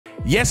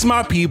Yes,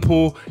 my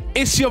people,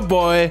 it's your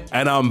boy,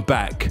 and I'm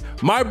back.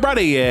 My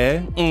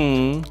brother,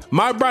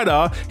 my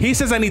brother, he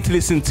says I need to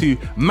listen to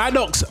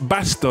Maddox,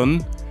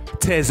 Batson,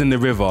 Tears in the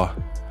River.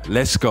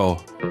 Let's go.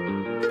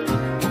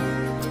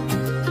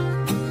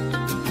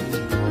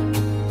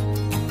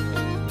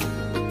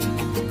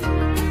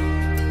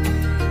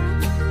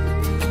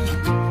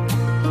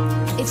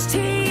 It's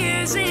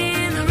tears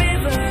in the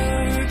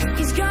river.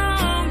 He's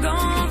gone,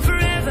 gone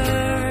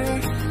forever.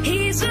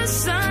 He's the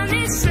sun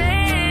that's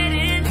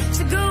setting.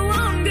 So go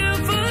on, girl,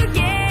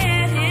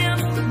 forget him.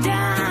 The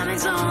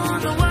diamonds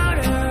on the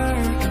water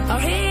are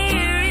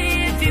here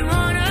if you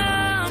want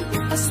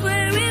 'em. I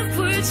swear if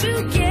we're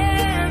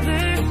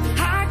together,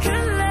 I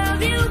could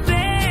love you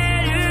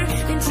better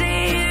than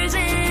tears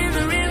in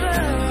the river.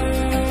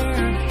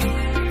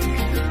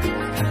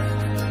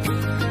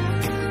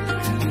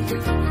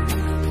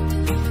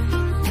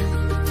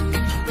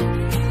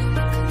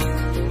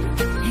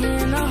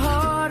 In the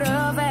heart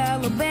of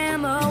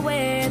Alabama,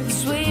 where the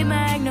sweet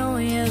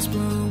magnolias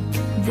bloom,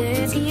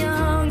 there's a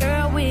young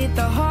girl with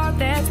a heart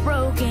that's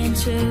broken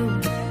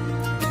too.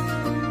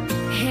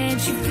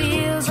 And she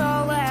feels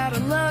all out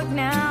of luck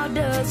now,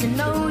 doesn't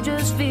know,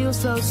 just feels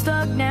so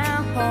stuck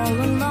now, all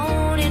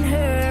alone in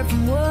her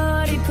from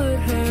what he put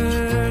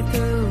her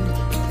through.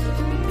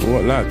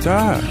 What, like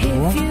that?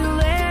 If you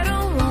let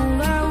her roll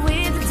her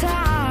with the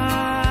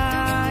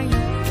tide,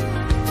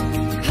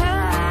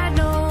 I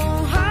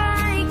know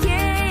I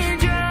can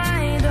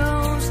dry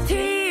those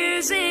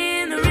tears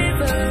in the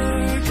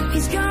river.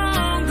 He's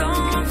gone,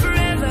 gone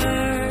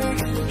forever.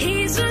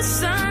 He's the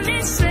sun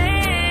that's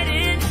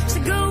setting. So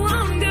go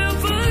on, girl,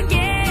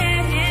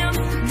 forget him.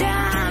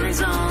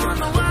 Diamonds on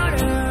the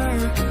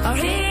water are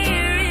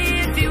here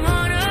if you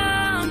want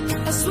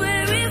 'em. I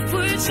swear if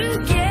we're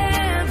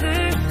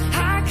together,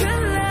 I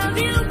could love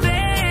you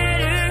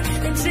better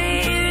than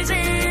tears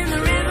in the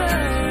river.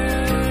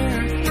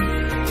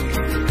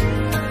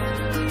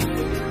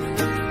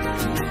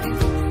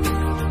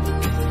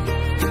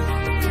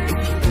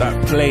 That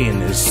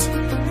playing is,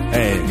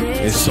 hey,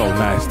 it's so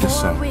nice, this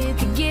song. With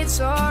the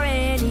guitar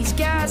and he's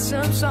got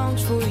some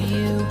songs for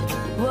you.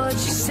 What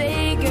you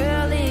say,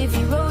 girl, if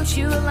he wrote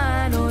you a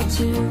line or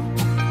two?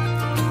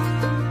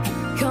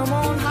 Come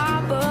on,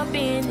 hop up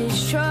in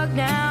this truck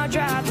now,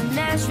 drive to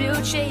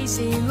Nashville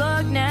chasing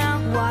luck now.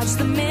 Watch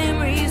the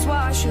memories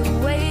wash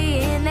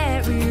away in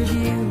that rear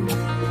view.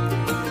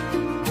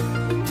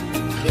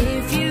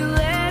 If you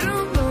let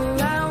 'em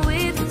roll out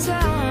with the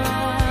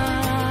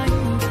tide,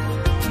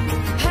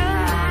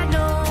 I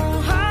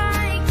know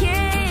I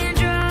can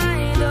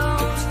dry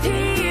those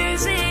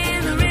tears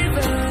in the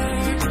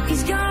river.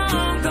 He's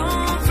gone,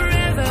 gone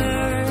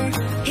forever.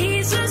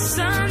 He's the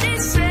sun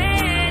that's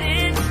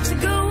setting. So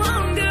go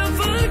on, girl,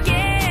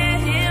 forget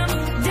him.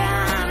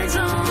 Diamonds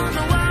on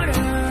the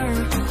water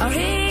are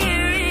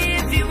here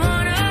if you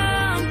want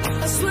 'em.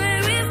 I swear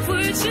if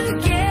we're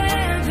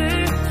together,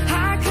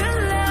 I could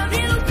love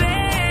you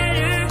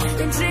better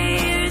than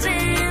tears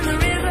in the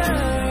river.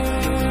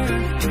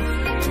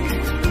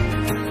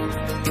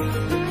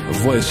 The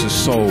voice is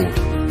so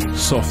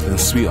soft and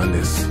sweet on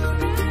this.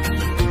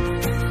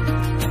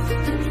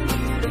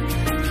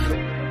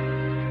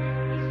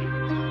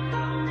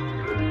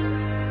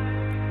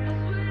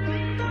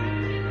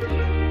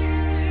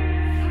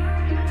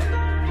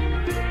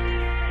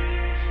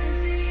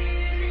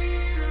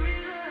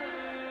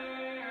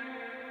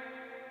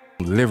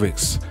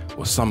 Lyrics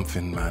was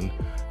something, man.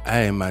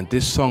 Hey, man,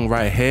 this song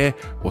right here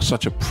was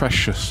such a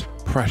precious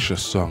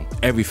song.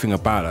 Everything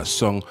about that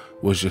song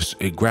was just,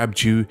 it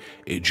grabbed you,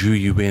 it drew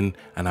you in,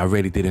 and I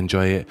really did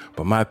enjoy it.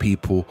 But my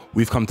people,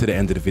 we've come to the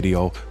end of the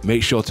video.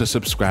 Make sure to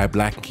subscribe,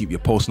 like, and keep your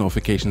post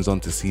notifications on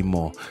to see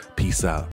more. Peace out.